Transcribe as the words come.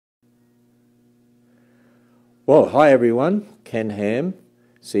Well, hi everyone. Ken Ham,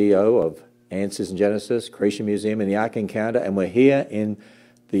 CEO of Answers in Genesis, Creation Museum, and the Ark Encounter, and we're here in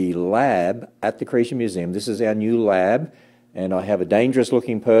the lab at the Creation Museum. This is our new lab, and I have a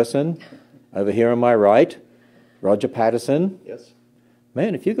dangerous-looking person over here on my right, Roger Patterson. Yes.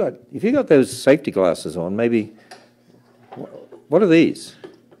 Man, if you got those safety glasses on, maybe. What are these?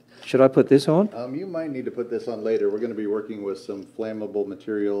 Should I put this on? You might need to put this on later. We're going to be working with some flammable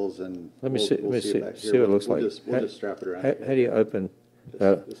materials, and Let me see what it looks like. We'll just strap it around. How do you open? It's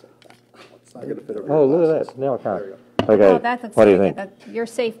not going to fit over Oh, your look at glasses. that! Now I can't. There Okay. Oh, that looks What do you like think? You're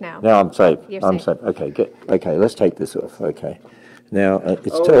safe now. Now I'm safe. You're I'm safe. safe. Okay, good. Okay, let's take this off. Okay. Now it's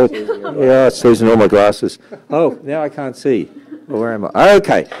Oh, it's losing your yeah, it's losing all my glasses. Oh, now I can't see. Well, where am I?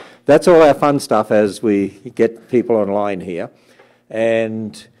 Okay, that's all our fun stuff as we get people online here,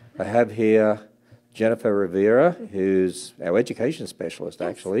 and I have here Jennifer Rivera, who's our education specialist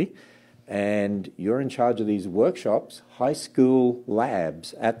actually, and you're in charge of these workshops, high school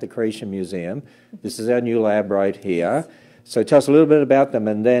labs at the Creation Museum. This is our new lab right here. So tell us a little bit about them,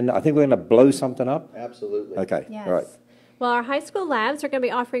 and then I think we're going to blow something up. Absolutely. Okay, Yes. all right. Well, our high school labs are going to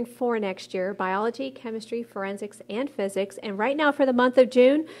be offering 4 next year: biology, chemistry, forensics, and physics. And right now for the month of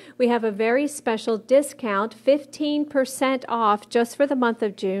June, we have a very special discount, 15% off just for the month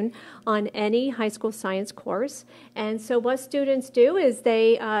of June on any high school science course. And so what students do is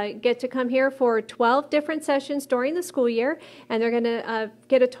they get to come here for 12 different sessions during the school year, and they're going to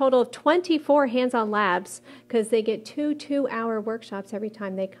get a total of 24 hands-on labs because they get 2 two-hour workshops every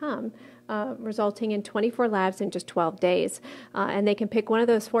time they come. Resulting in 24 labs in just 12 days. And they can pick one of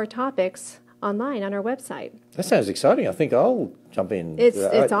those 4 topics online on our website. That sounds exciting. I think I'll jump in. It's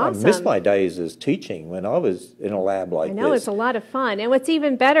I awesome. missed my days as teaching when I was in a lab like I know, this. it's a lot of fun. And what's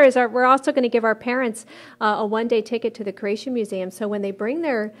even better is we're also going to give our parents a one-day ticket to the Creation Museum. So when they bring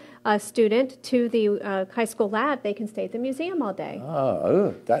their student to the high school lab, they can stay at the museum all day.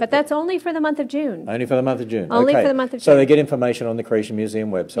 But that's only for the month of June. Only for the month of June. Only Okay. for the month of So June. they get information on the Creation Museum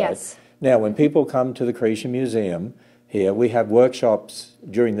website. Yes. Now, when people come to the Creation Museum here, we have workshops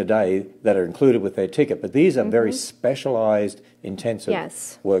during the day that are included with their ticket, but these are very specialized, intensive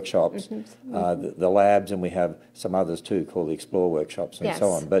Yes. workshops. The labs, and we have some others too called the Explore workshops and so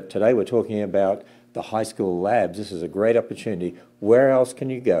Yes. on. But today we're talking about the high school labs. This is a great opportunity. Where else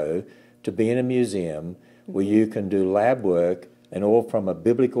can you go to be in a museum where you can do lab work, and all from a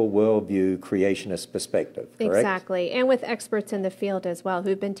biblical worldview creationist perspective, correct? Exactly, and with experts in the field as well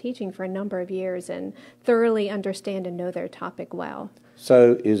who've been teaching for a number of years and thoroughly understand and know their topic well.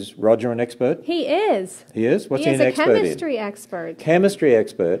 So is Roger an expert? He is. He is? What's he He is an a expert chemistry in? expert. Chemistry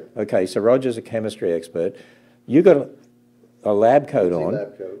expert. Okay, so Roger's a chemistry expert. You got a lab coat on.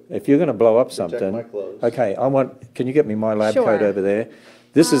 Lab coat. If you're going to blow up Protect something. my clothes. Okay, can you get me my lab Sure. coat over there?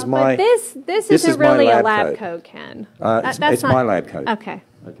 This is my. But this is isn't my really a lab lab coat. coat, Ken. It's my lab coat. Okay.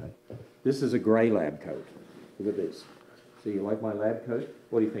 Okay. This is a grey lab coat. Look at this. So you like my lab coat?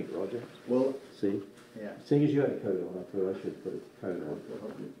 What do you think, Roger? Well, See? yeah. Seeing as you had a coat on, I thought I should put a coat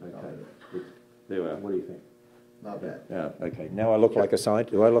on. Okay. There we are. What do you think? Not bad. Yeah, okay. Now I look like a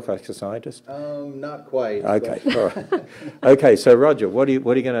scientist. Do I look like a scientist? Not quite. Okay, all right. Okay, so Roger, what are you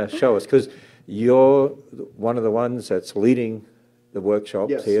going to show us? Because you're one of the ones that's leading the workshops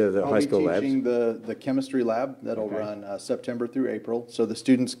Yes, here, the high school I'll be teaching labs. the chemistry lab that'll Okay. run September through April. So the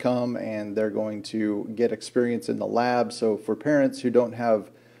students come and they're going to get experience in the lab. So for parents who don't have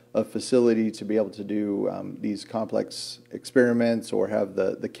a facility to be able to do these complex experiments or have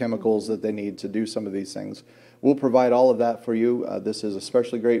the chemicals that they need to do some of these things, we'll provide all of that for you. This is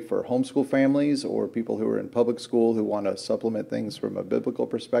especially great for homeschool families or people who are in public school who want to supplement things from a biblical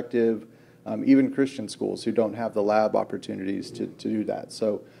perspective. Even Christian schools who don't have the lab opportunities to do that.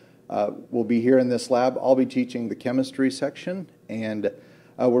 So we'll be here in this lab. I'll be teaching the chemistry section, and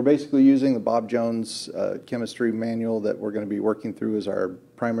we're basically using the Bob Jones chemistry manual that we're going to be working through as our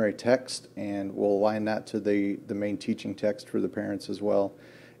primary text, and we'll align that to the main teaching text for the parents as well,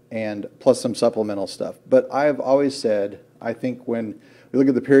 and plus some supplemental stuff. But I've always said, I think when we look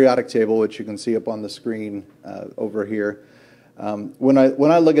at the periodic table, which you can see up on the screen over here, when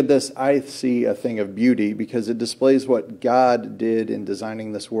I look at this, I see a thing of beauty because it displays what God did in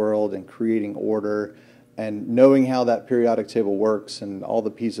designing this world and creating order, and knowing how that periodic table works and all the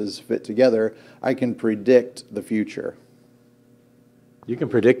pieces fit together, I can predict the future. You can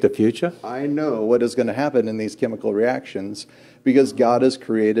predict the future? I know what is going to happen in these chemical reactions because God has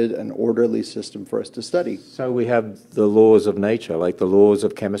created an orderly system for us to study. So we have the laws of nature, like the laws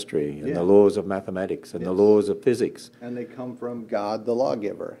of chemistry and Yeah. the laws of mathematics and the Yes. laws of physics. And they come from God, the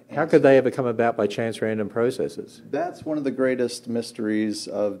lawgiver. How could they ever come about by chance random processes? That's one of the greatest mysteries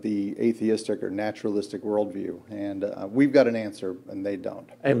of the atheistic or naturalistic worldview. And we've got an answer, and they don't.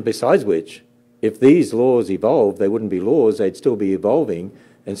 And besides which, if these laws evolve, they wouldn't be laws, they'd still be evolving.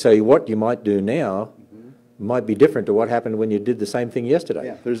 And so what you might do now might be different to what happened when you did the same thing yesterday.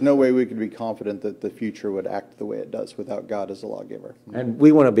 Yeah, there's no way we could be confident that the future would act the way it does without God as a lawgiver. And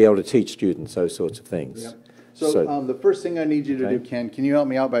we want to be able to teach students those sorts of things. Yep. So the first thing I need you to do, Ken, can you help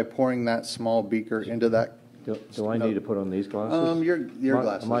me out by pouring that small beaker into that? Do I need to put on these glasses? Your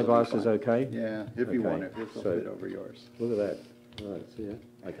glasses. My will be glasses fine. okay? Yeah, if you Okay. want it. This will So- fit over yours. Look at that. Right, see it?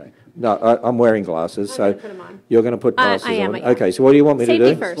 Okay. No, I'm wearing glasses, I'm so gonna put 'em on. you're going to put glasses I am, on. yeah. Okay, so what do you want me to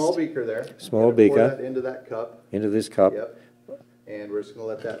Safety do? first. Small beaker there. Small Pour beaker. that into that cup. Into this cup. Yep. And we're just going to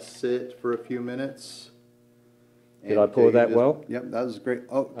let that sit for a few minutes. Did And I pour take that just- well? Yep, that was great.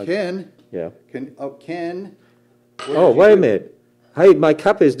 Oh, Ken. Yeah. Ken. What Oh, did you wait a do? minute. Hey, my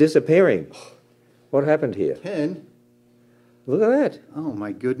cup is disappearing. What happened here? Ken. Look at that. Oh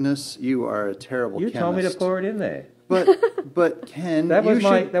my goodness, you are a terrible You chemist. told me to pour it in there. But Ken, That was you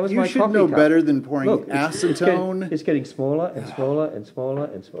my should, that was you my should coffee know cup. better than pouring Look, acetone. it's getting smaller and smaller and smaller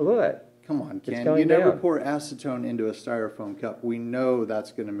and smaller. Look at that. Come on, Ken. going You never down. pour acetone into a styrofoam cup. We know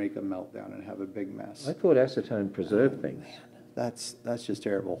that's going to make a meltdown and have a big mess. I thought acetone preserved things. That's just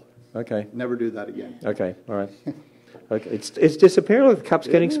terrible. Okay. Never do that again. Okay. All right. Okay. It's disappearing. The cup's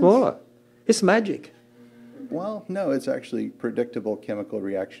getting is. smaller. It's magic. Well, no, it's actually predictable chemical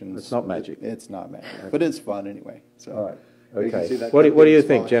reactions. It's not magic. It's not magic, but it's fun anyway. So. All right. You can Okay. see that What do cup you getting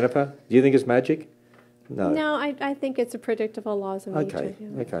think, smaller. Jennifer? Do you think it's magic? No. No, I think it's a predictable laws of nature. Okay.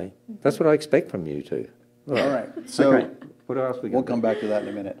 yeah. Okay. That's what I expect from you two. All right. So Okay. What else we got? we'll come back to that in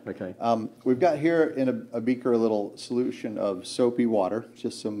a minute. Okay. We've got here in a beaker a little solution of soapy water,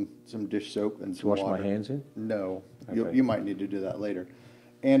 just some dish soap and To some wash water. my hands in? No, Okay. you might need to do that later.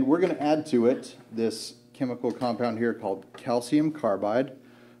 And we're going to add to it this chemical compound here called calcium carbide.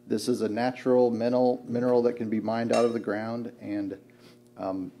 This is a natural mineral that can be mined out of the ground, and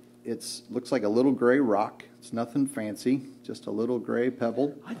it looks like a little gray rock. It's nothing fancy, just a little gray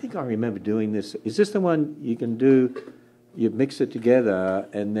pebble. I think I remember doing this. Is this the one you can do? You mix it together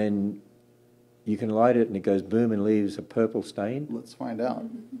and then you can light it and it goes boom and leaves a purple stain? Let's find out.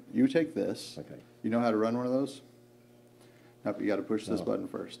 You take this. Okay. You know how to run one of those? Nope, you got to push this Oh. button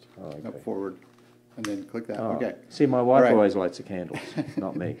first. Oh, okay. Up forward, and then click that. Oh. Okay. See, my wife All right. always lights the candles,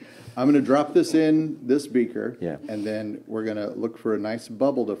 not me. I'm going to drop this in this beaker, Yeah. and then we're going to look for a nice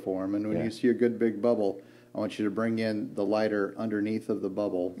bubble to form. And when Yeah. you see a good big bubble, I want you to bring in the lighter underneath of the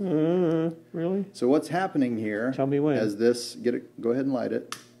bubble. Really? So what's happening here? Tell me when. As this, go ahead and light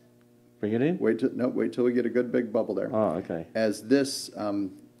it. Bring it in? Wait till we get a good big bubble there. Oh, okay. As this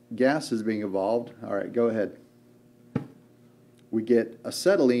gas is being evolved, all right, go ahead. We get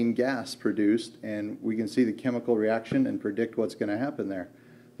acetylene gas produced, and we can see the chemical reaction and predict what's going to happen there.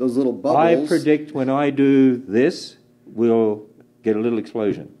 Those little bubbles. I predict when I do this, we'll get a little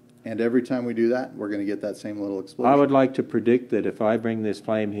explosion. And every time we do that, we're going to get that same little explosion. I would like to predict that if I bring this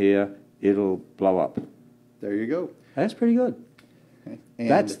flame here, it'll blow up. There you go. That's pretty good. And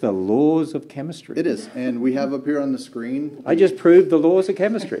That's the laws of chemistry. it is. And we have up here on the screen I just proved the laws of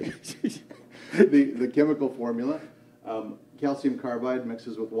chemistry. the chemical formula. Calcium carbide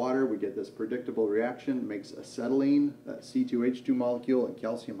mixes with water. We get this predictable reaction, makes acetylene, that C2H2 molecule, and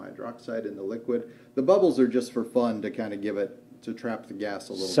calcium hydroxide in the liquid. The bubbles are just for fun to kind of to trap the gas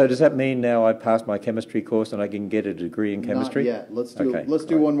a little So bit. does that mean now I passed my chemistry course and I can get a degree in chemistry? Not yet. Let's do Okay, let's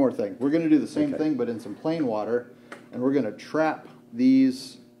do all right. one more thing. We're going to do the same Okay. thing, but in some plain water, and we're going to trap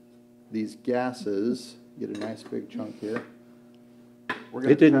these gases. Get a nice big chunk here. We're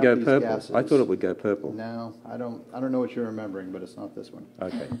gonna It didn't trap go these purple. gases. I thought it would go purple. No, I don't know what you're remembering, but it's not this one.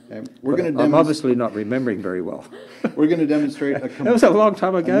 Okay. Okay, we're going I'm to obviously not remembering very well. we're going to demonstrate That was a long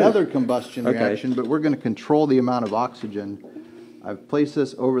time ago. another combustion Okay. reaction, but we're going to control the amount of oxygen. I've placed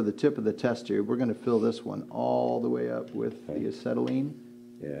this over the tip of the test tube. We're going to fill this one all the way up with the acetylene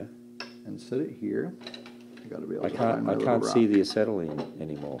Yeah. and set it here. I got to be able I to find my can't little see rock. the acetylene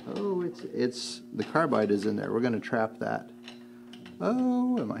anymore. Oh, it's the carbide is in there. We're going to trap that.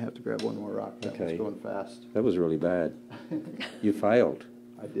 Oh, I might have to grab one more rock. That Okay. one's going fast. That was really bad. You failed.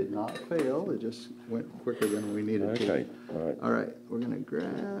 I did not fail. It just went quicker than we needed to. Okay. All right. All right, we're going to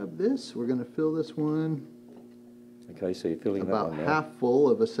grab this. We're going to fill this one Okay, so you're filling that about one now. half full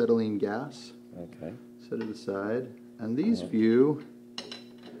of acetylene gas. Okay. Set it aside. And these few,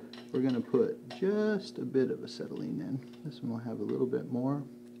 we're going to put just a bit of acetylene in. This one will have a little bit more.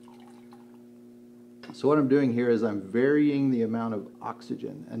 So what I'm doing here is I'm varying the amount of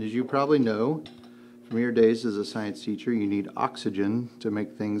oxygen. And as you probably know from your days as a science teacher, you need oxygen to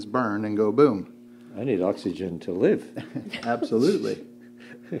make things burn and go boom. I need oxygen to live. Absolutely.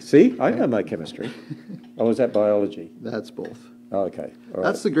 See, I know my chemistry. Oh, is that biology? That's both. Oh, okay. All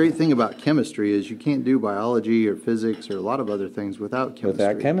That's right. the great thing about chemistry is you can't do biology or physics or a lot of other things without chemistry.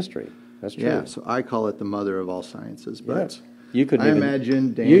 Without chemistry. That's true. Yeah, so I call it the mother of all sciences. But You couldn't I even,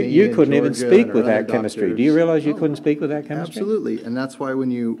 imagine Danny you and couldn't even Georgia speak and our without other chemistry. Do doctors- you realize you Oh, couldn't speak without chemistry? Absolutely, and that's why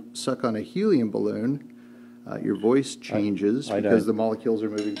when you suck on a helium balloon, your voice changes I because don't. the molecules are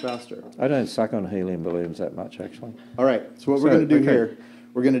moving faster. I don't suck on helium balloons that much, actually. All right, so what we're So, going to do okay. here,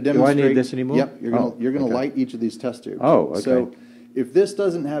 we're going to Do I demonstrate. need this anymore? Yep, you're Oh, going to okay. light each of these test tubes. Oh, okay. So if this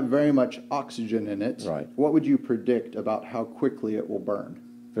doesn't have very much oxygen in it, Right. what would you predict about how quickly it will burn?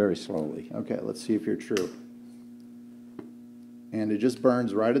 Very slowly. Okay, let's see if you're true. And it just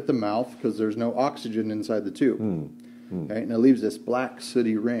burns right at the mouth because there's no oxygen inside the tube. Okay, and it leaves this black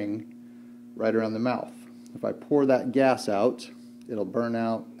sooty ring right around the mouth. If I pour that gas out, it'll burn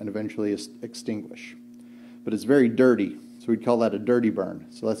out and eventually extinguish. But it's very dirty, so we'd call that a dirty burn.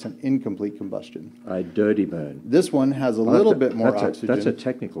 So that's an incomplete combustion. A dirty burn. This one has a little bit more that's oxygen. That's a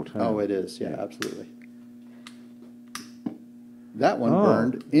technical term. Oh, it is. Yeah, absolutely. That one Oh.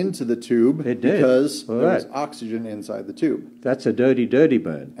 burned into the tube It did. because Well, there was that- oxygen inside the tube. That's a dirty, dirty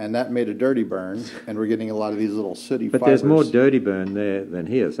burn. And that made a dirty burn, and we're getting a lot of these little sooty But fibers. there's more dirty burn there than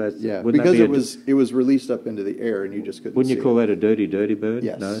here. So that's, Yeah, wouldn't because that be it was released up into the air, and you just couldn't Wouldn't see you call it. that a dirty, dirty burn?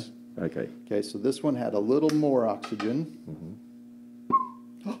 Yes. No? Okay. Okay, so this one had a little more oxygen,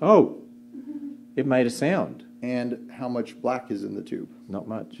 Oh, it made a sound. and how much black is in the tube? Not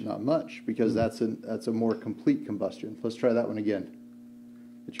much. Not much, because that's a more complete combustion. Let's try that one again.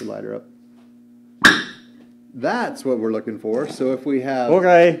 Get your lighter up. That's what we're looking for. So if we have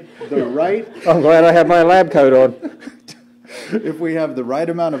Okay. the right I'm glad I have my lab coat on. if we have the right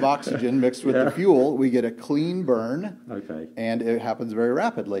amount of oxygen mixed with Yeah. the fuel, we get a clean burn. Okay. And it happens very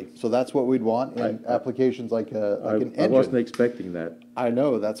rapidly. So that's what we'd want in applications like an I engine. wasn't expecting that. I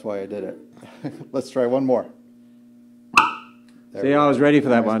know, that's why I did it. Let's try one more. There See, we I go. was ready for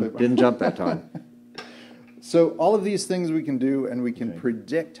that Nice one. big Didn't jump that time. So all of these things we can do, and we can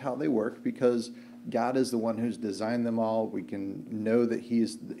predict how they work because God is the one who's designed them all. We can know that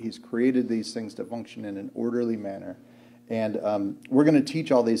He's created these things to function in an orderly manner. And we're going to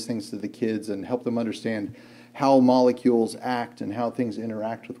teach all these things to the kids and help them understand how molecules act and how things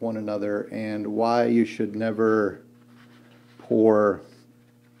interact with one another and why you should never pour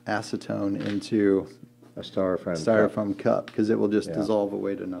acetone into A styrofoam. styrofoam cup because it will just Yeah. dissolve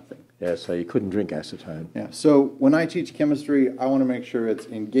away to nothing. Yeah, so you couldn't drink acetone. Yeah. So when I teach chemistry, I want to make sure it's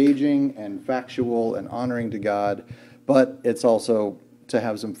engaging and factual and honoring to God, but it's also to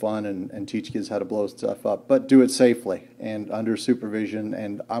have some fun and teach kids how to blow stuff up, but do it safely and under supervision.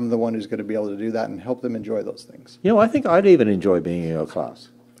 And I'm the one who's going to be able to do that and help them enjoy those things. You know, I think I'd even enjoy being in your class.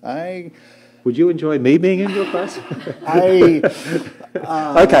 Would you enjoy me being in your class?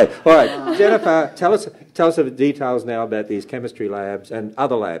 Okay, all right. Jennifer, tell us the details now about these chemistry labs and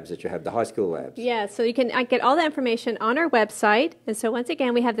other labs that you have, the high school labs. Yeah, so you can get all that information on our website. And so once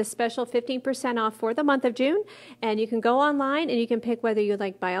again, we have this special 15% off for the month of June. And you can go online and you can pick whether you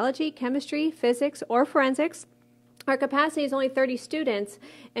like biology, chemistry, physics, or forensics. Our capacity is only 30 students,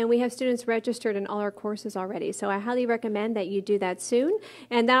 and we have students registered in all our courses already. So I highly recommend that you do that soon.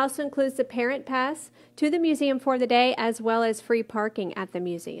 And that also includes the parent pass to the museum for the day, as well as free parking at the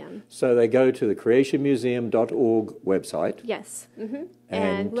museum. So they go to the creationmuseum.org website, Yes. And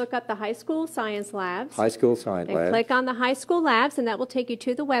And- look up the high school science labs. high school science And lab. click on the high school labs, and that will take you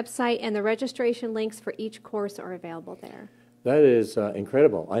to the website, and the registration links for each course are available there. That is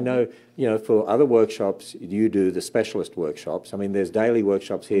incredible. I know, for other workshops, you do the specialist workshops. I mean, there's daily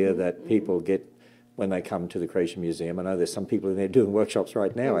workshops here that people get when they come to the Creation Museum. I know there's some people in there doing workshops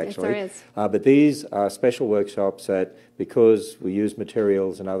right now, Yes, actually. there is. But these are special workshops that, because we use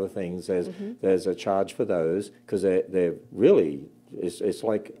materials and other things, there's a charge for those because they're really, it's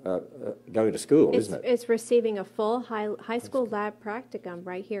like going to school, isn't it? It's receiving a full high school lab practicum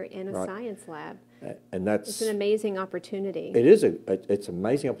right here in a science lab. And that's... It's an amazing opportunity. It is it's an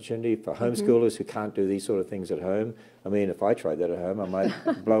amazing opportunity for Mm-hmm. homeschoolers who can't do these sort of things at home. I mean, if I tried that at home, I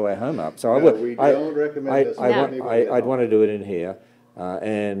might blow our home up. So No, we don't recommend this for anybody at I'd home. want to do it in here.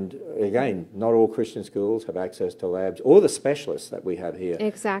 And again, not all Christian schools have access to labs or the specialists that we have here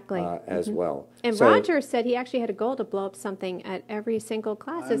Exactly. as well. And So- Roger said he actually had a goal to blow up something at every single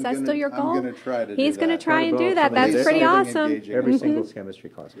class. Is that still your goal? I'm going to try to do He's going to that. try and Try to do blow up that. something That's pretty Something awesome. engaging. Every single chemistry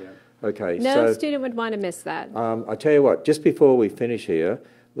class. Yeah. Okay, No so student would want to miss that. I tell you what, just before we finish here,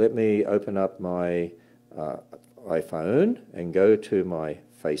 let me open up my iPhone and go to my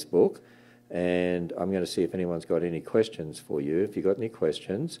Facebook, and I'm going to see if anyone's got any questions for you. If you've got any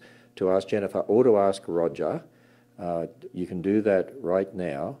questions to ask Jennifer or to ask Roger, you can do that right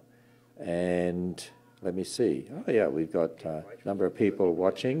now. And let me see. Oh, yeah, we've got a number of people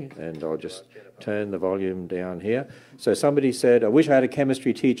watching, and I'll just turn the volume down here. So somebody said, I wish I had a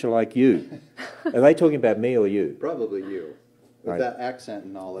chemistry teacher like you. Are they talking about me or you? Probably you. With Right. that accent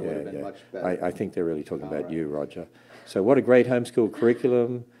and all, it would have been much better. I think they're really talking about right. you, Roger. So what a great homeschool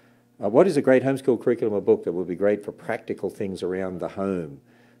curriculum. What is a great homeschool curriculum, a book that will be great for practical things around the home?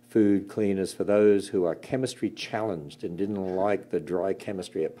 Food cleaners for those who are chemistry challenged and didn't like the dry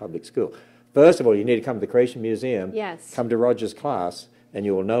chemistry at public school. First of all, you need to come to the Creation Museum, Yes. come to Roger's class, and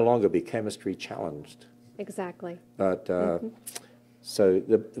you will no longer be chemistry challenged. Exactly. But so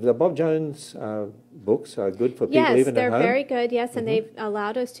the Bob Jones books are good for people Yes, even they're at home? very good. Yes, and they've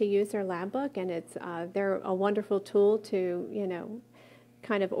allowed us to use their lab book, and it's they're a wonderful tool to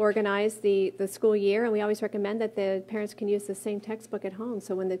kind of organize the school year. And we always recommend that the parents can use the same textbook at home,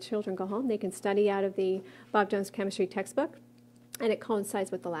 so when the children go home, they can study out of the Bob Jones chemistry textbook, and it coincides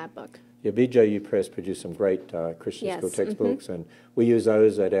with the lab book. Yeah, BJU Press produced some great Christian Yes, school textbooks, and we use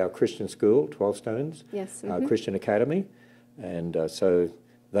those at our Christian school, 12 Stones, Yes, Christian Academy, and so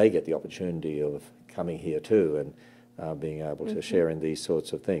they get the opportunity of coming here too and being able to share in these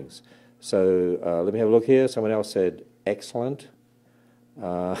sorts of things. So let me have a look here. Someone else said, excellent.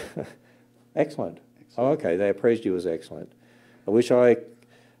 Excellent. Oh, okay, they appraised you as excellent. I wish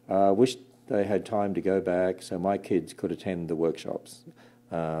they had time to go back so my kids could attend the workshops.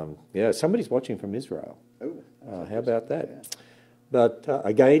 Yeah, somebody's watching from Israel. Oh, How about that? But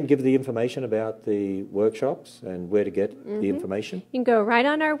again, give the information about the workshops and where to get the information. You can go right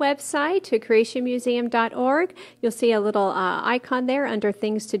on our website to creationmuseum.org. You'll see a little icon there under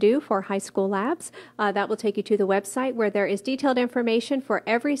Things to Do for high school labs. That will take you to the website where there is detailed information for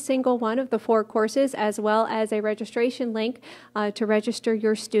every single one of the 4 courses, as well as a registration link to register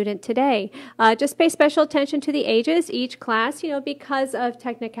your student today. Just pay special attention to the ages. Each class, because of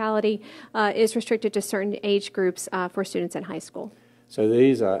technicality, is restricted to certain age groups for students in high school. So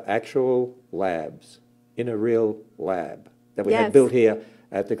these are actual labs in a real lab that we Yes. have built here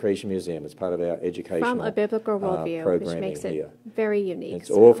at the Creation Museum. It's part of our educational From a biblical worldview, which programming makes it here. very unique. It's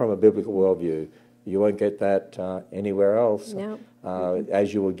all from a biblical worldview. You won't get that anywhere else, No.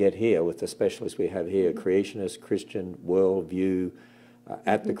 as you will get here with the specialists we have here, creationist Christian worldview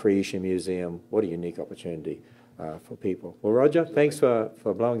at the Creation Museum. What a unique opportunity for people. Well, Roger, thanks for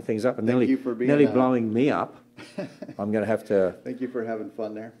blowing things up and Thank you for being, nearly blowing me up. I'm going to have to... Thank you for having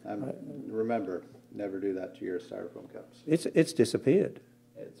fun there. Remember, never do that to your styrofoam cups. It's disappeared.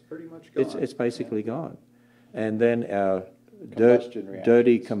 It's pretty much gone. It's basically gone. And then our Combustion reactions.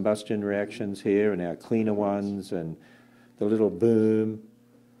 dirty combustion reactions here and our cleaner ones and the little boom,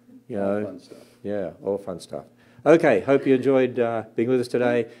 All fun stuff. Yeah, all fun stuff. Okay, hope you enjoyed being with us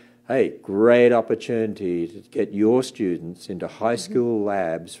today. Hey, great opportunity to get your students into high school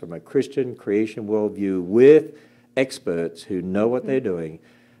labs from a Christian creation worldview with experts who know what they're doing,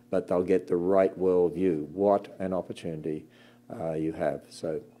 but they'll get the right worldview. What an opportunity you have.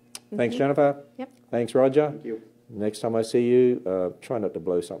 So thanks, Jennifer. Yep. Thanks, Roger. Thank you. Next time I see you, try not to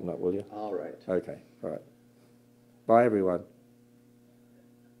blow something up, will you? All right. Okay, all right. Bye, everyone.